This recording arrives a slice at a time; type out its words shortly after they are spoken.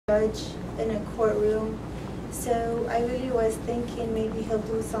judge in a courtroom. So I really was thinking maybe he'll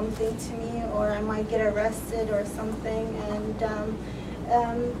do something to me, or I might get arrested or something. And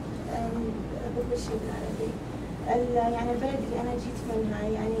بقول شيء بالعربي. يعني البلد اللي أنا جيت منها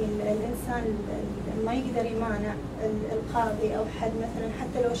يعني الإنسان ما يقدر يمانع القاضي أو حد مثلا،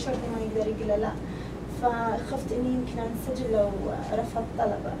 حتى لو الشرطي ما يقدر يقول له لا. فخفت إني يمكن أنسجن لو رفض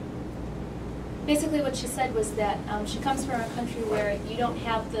طلبه. Basically, what she said was that she comes from a country where you don't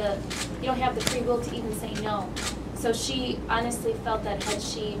have the free will to even say no. So she honestly felt that had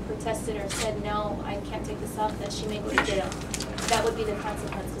she protested or said no, I can't take this off, that she may go to jail. That would be the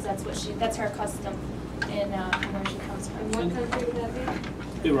consequence, because that's her custom in where she comes from. And what country would that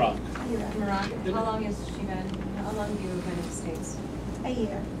be? Iraq. Iraq. How long has she been? How long have you been in the States? A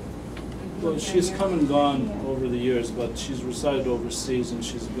year. Well, she's come and gone over the years, but she's resided overseas, and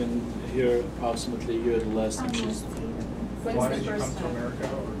she's been here approximately a year at last. And she's. Why did you come to America?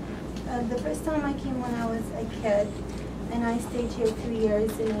 The first time I came when I was a kid, and I stayed here 2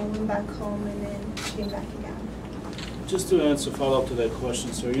 years, and I went back home, and then came back again. Just to follow up to that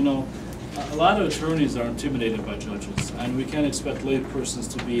question, sir, you know, a lot of attorneys are intimidated by judges, and we can't expect laypersons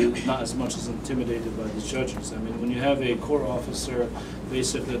to be not as much as intimidated by the judges. I mean, when you have a court officer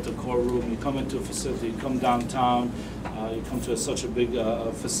basically at the courtroom, you come into a facility, you come downtown, you come to such a big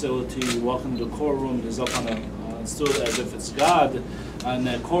facility, you walk into the courtroom, he's up on a stood as if it's God in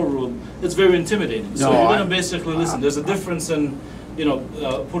that courtroom, it's very intimidating. So you're going to basically listen. There's a difference in, you know,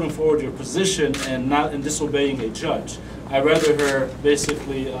 putting forward your position and not in disobeying a judge. I'd rather her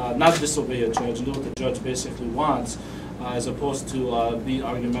basically not disobey a judge and do what the judge basically wants, as opposed to be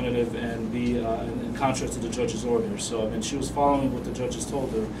argumentative and be in contrast to the judge's order. So I mean, she was following what the judges told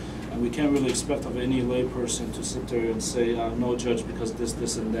her, and we can't really expect of any layperson to sit there and say no, judge, because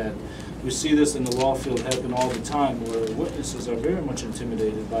this, and that. We see this in the law field happen all the time, where witnesses are very much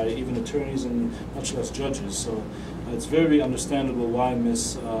intimidated by even attorneys and much less judges. So it's very understandable why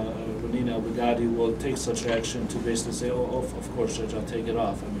Ms. Renina Al-Baghdadi will take such action to basically say, oh, of course, Judge, I'll take it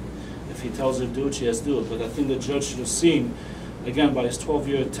off. I mean, if he tells her to do it, she has to do it. But I think the judge should have seen, again, by his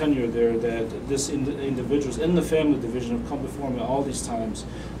 12-year tenure there, that this individuals in the family division have come before me all these times.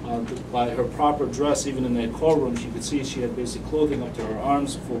 By her proper dress, even in that courtroom, you could see she had basic clothing up to her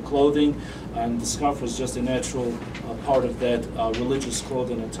arms, full clothing, and the scarf was just a natural part of that religious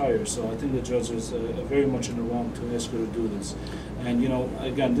clothing attire. So I think the judge is very much in the wrong to ask her to do this. And you know,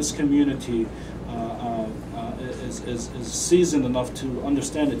 again, this community is seasoned enough to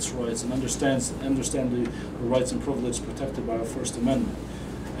understand its rights and understand the rights and privileges protected by our First Amendment.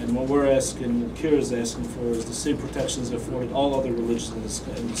 And what we're asking, CAIR is asking for, is the same protections afforded all other religions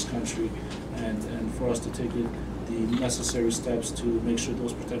in this country, and for us to take the necessary steps to make sure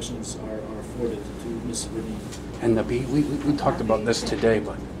those protections are afforded to Ms. Renina. And Nabi, we talked about this today,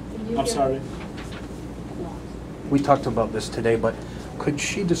 but I'm sorry. We talked about this today, but could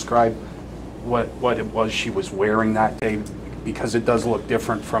she describe what it was she was wearing that day? Because it does look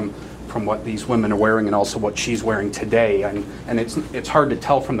different from what these women are wearing, and also what she's wearing today, and it's hard to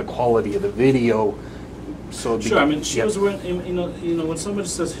tell from the quality of the video. So sure, I mean, she was wearing, you know, when somebody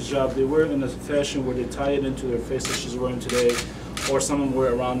says hijab, they wear it in a fashion where they tie it into their face, as she's wearing today, or some of them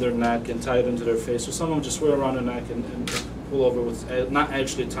wear it around their neck and tie it into their face, or some of them just wear it around their neck and pull over with not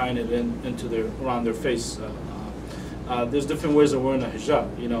actually tying it around their face. There's different ways of wearing a hijab.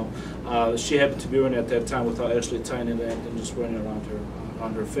 You know, she happened to be wearing it at that time without actually tying it in and just wearing it around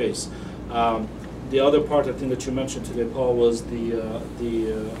her face. The other part I think that you mentioned today, Paul, was the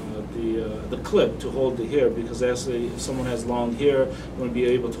clip to hold the hair, because actually if someone has long hair, you want to be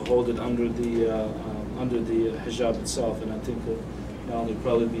able to hold it under the hijab itself, and I think I'll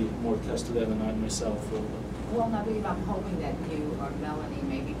probably be more attest to that than I myself. Well, Nabi, I'm hoping that you or Melanie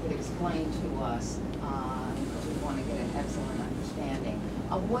maybe could explain to us, because we want to get an excellent understanding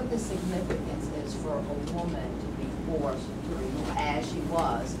of what the significance is for a woman to be forced to remove as she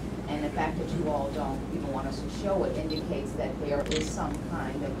was. And the fact that you all don't even want us to show it indicates that there is some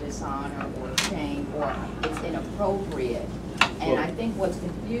kind of dishonor or shame, or it's inappropriate. And I think what's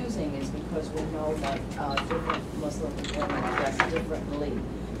confusing is because we know that different Muslim women dress differently.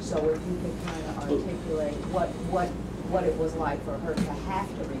 So if you could kind of articulate what it was like for her to have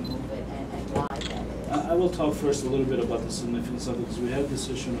to remove it and why that is. I will talk first a little bit about the significance of it, because we had this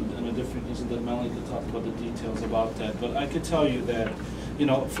issue in a different reason that Melanie could talk about the details about that. But I could tell you that, you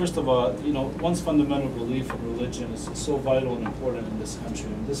know, first of all, you know, one's fundamental belief in religion is so vital and important in this country,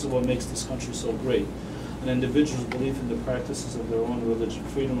 and this is what makes this country so great. an individual's belief in the practices of their own religion,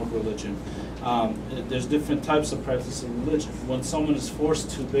 freedom of religion. There's different types of practice of religion. When someone is forced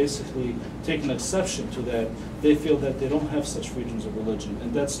to basically take an exception to that, they feel that they don't have such freedoms of religion.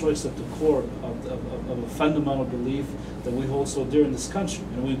 And that strikes at the core of a fundamental belief that we hold so dear in this country.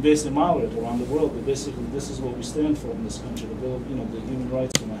 And we basically model it around the world, but basically this is what we stand for in this country, the bill, the human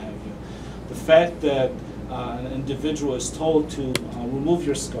rights and what have you. The fact that an individual is told to remove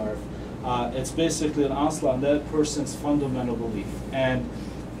your scarf, it's basically an onslaught on that person's fundamental belief. And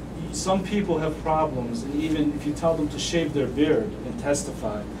some people have problems, and even if you tell them to shave their beard and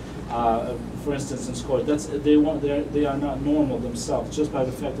testify, for instance, in court, they are not normal themselves just by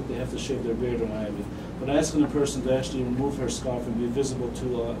the fact that they have to shave their beard or what have you. But asking a person to actually remove her scarf and be visible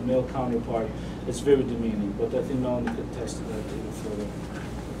to a male counterpart, it's very demeaning. But I think Melanie could attest to that even further.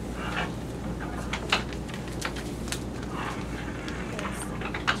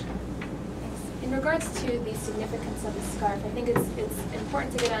 In regards to the significance of the scarf, I think it's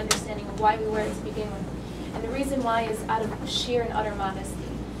important to get an understanding of why we wear it to begin with. And the reason why is out of sheer and utter modesty.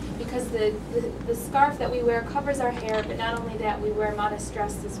 Because the scarf that we wear covers our hair, but not only that, we wear modest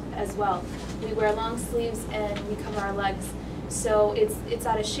dresses as well. We wear long sleeves and we cover our legs. So it's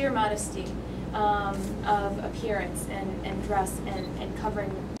out of sheer modesty of appearance and dress and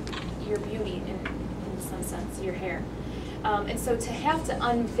covering your beauty in some sense, your hair. And so to have to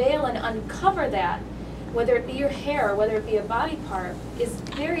unveil and uncover that, whether it be your hair or whether it be a body part, is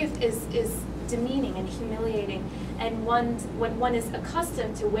demeaning and humiliating. And when one is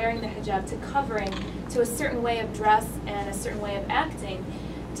accustomed to wearing the hijab, to covering, to a certain way of dress and a certain way of acting,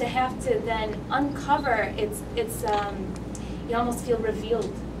 to have to then uncover, you almost feel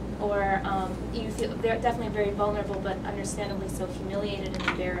revealed, or you feel definitely very vulnerable, but understandably so humiliated and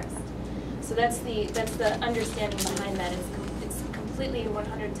embarrassed. So that's the understanding behind that. It's completely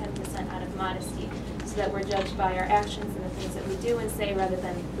 110% out of modesty, so that we're judged by our actions and the things that we do and say rather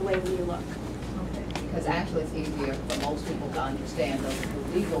than the way we look. Okay. Because actually it's easier for most people to understand the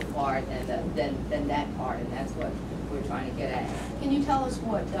legal part than that part, and that's what we're trying to get at. Can you tell us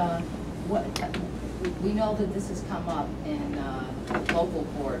what we know that this has come up in local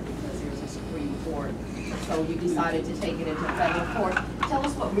court because there's a Supreme Court, so you decided to take it into federal court. Tell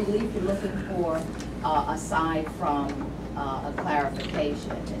us what relief you're looking for aside from a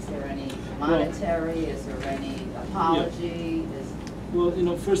clarification. Is there any monetary? Is there any apology? Yeah.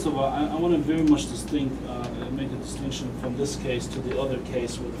 Well, first of all, I want to very much make a distinction from this case to the other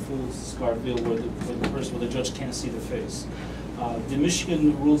case with the full scarf veil where the judge can't see the face. The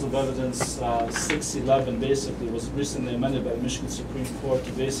Michigan Rules of Evidence 611 basically was recently amended by the Michigan Supreme Court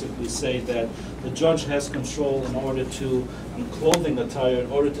to basically say that the judge has control in order to, on clothing attire,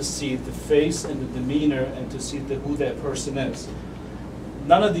 in order to see the face and the demeanor and to see who that person is.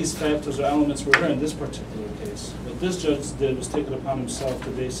 None of these factors or elements were there in this particular case. What this judge did was take it upon himself to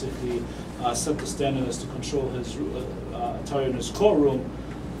basically set the standard as to control his attire in his courtroom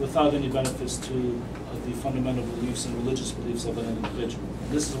without any benefits to the fundamental beliefs and religious beliefs of an individual.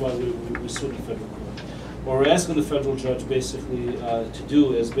 And this is why we sued the federal court. What we're asking the federal judge basically to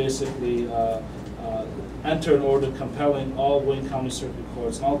do is basically enter an order compelling all Wayne County Circuit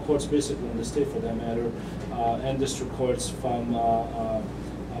Courts, and all courts basically in the state for that matter, and district courts from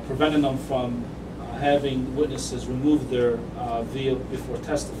preventing them from having witnesses remove their veil before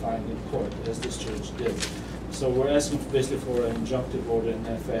testifying in court, as this judge did. So we're asking basically for an injunctive order in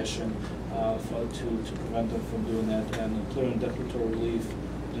that fashion to prevent them from doing that, and a clear and declaratory relief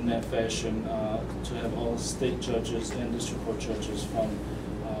in that fashion to have all state judges and district court judges from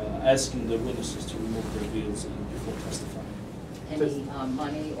asking the witnesses to remove their veils before testifying. Any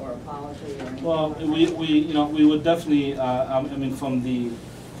money or apology or anything? Well, we would definitely, I mean, from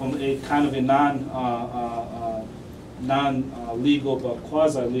a kind of a non-legal but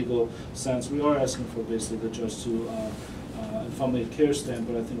quasi-legal sense, we are asking for basically the judge to, from a CAIR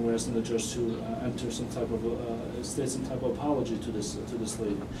standpoint, I think we're asking the judge to enter some type of state some type of apology to this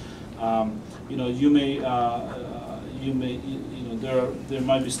lady. There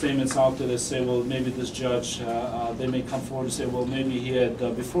might be statements out there that say, well, maybe this judge, they may come forward and say, well, maybe he had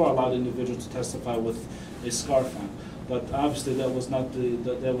before allowed individuals to testify with a scarf on. But obviously that was not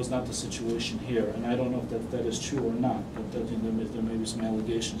the situation here, and I don't know if that is true or not. But there may be some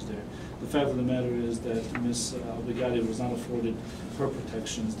allegations there. The fact of the matter is that Ms. Al-Baghdadi was not afforded her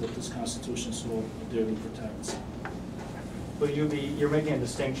protections that this Constitution so dearly protects. But you're making a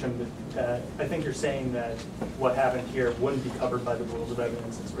distinction that I think you're saying that what happened here wouldn't be covered by the rules of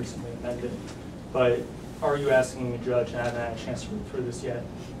evidence that's recently amended. But are you asking the judge, and I haven't had a chance to read through this yet,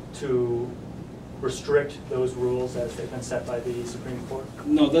 to restrict those rules as they've been set by the Supreme Court?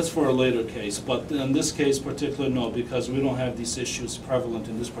 No, that's for a later case, but in this case particularly, no, because we don't have these issues prevalent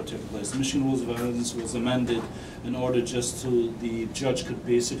in this particular case. The Michigan Rules of Evidence was amended in order just to, the judge could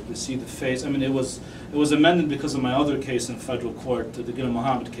basically see the face. I mean, it was amended because of my other case in federal court, the Gina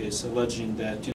Muhammad case, alleging that,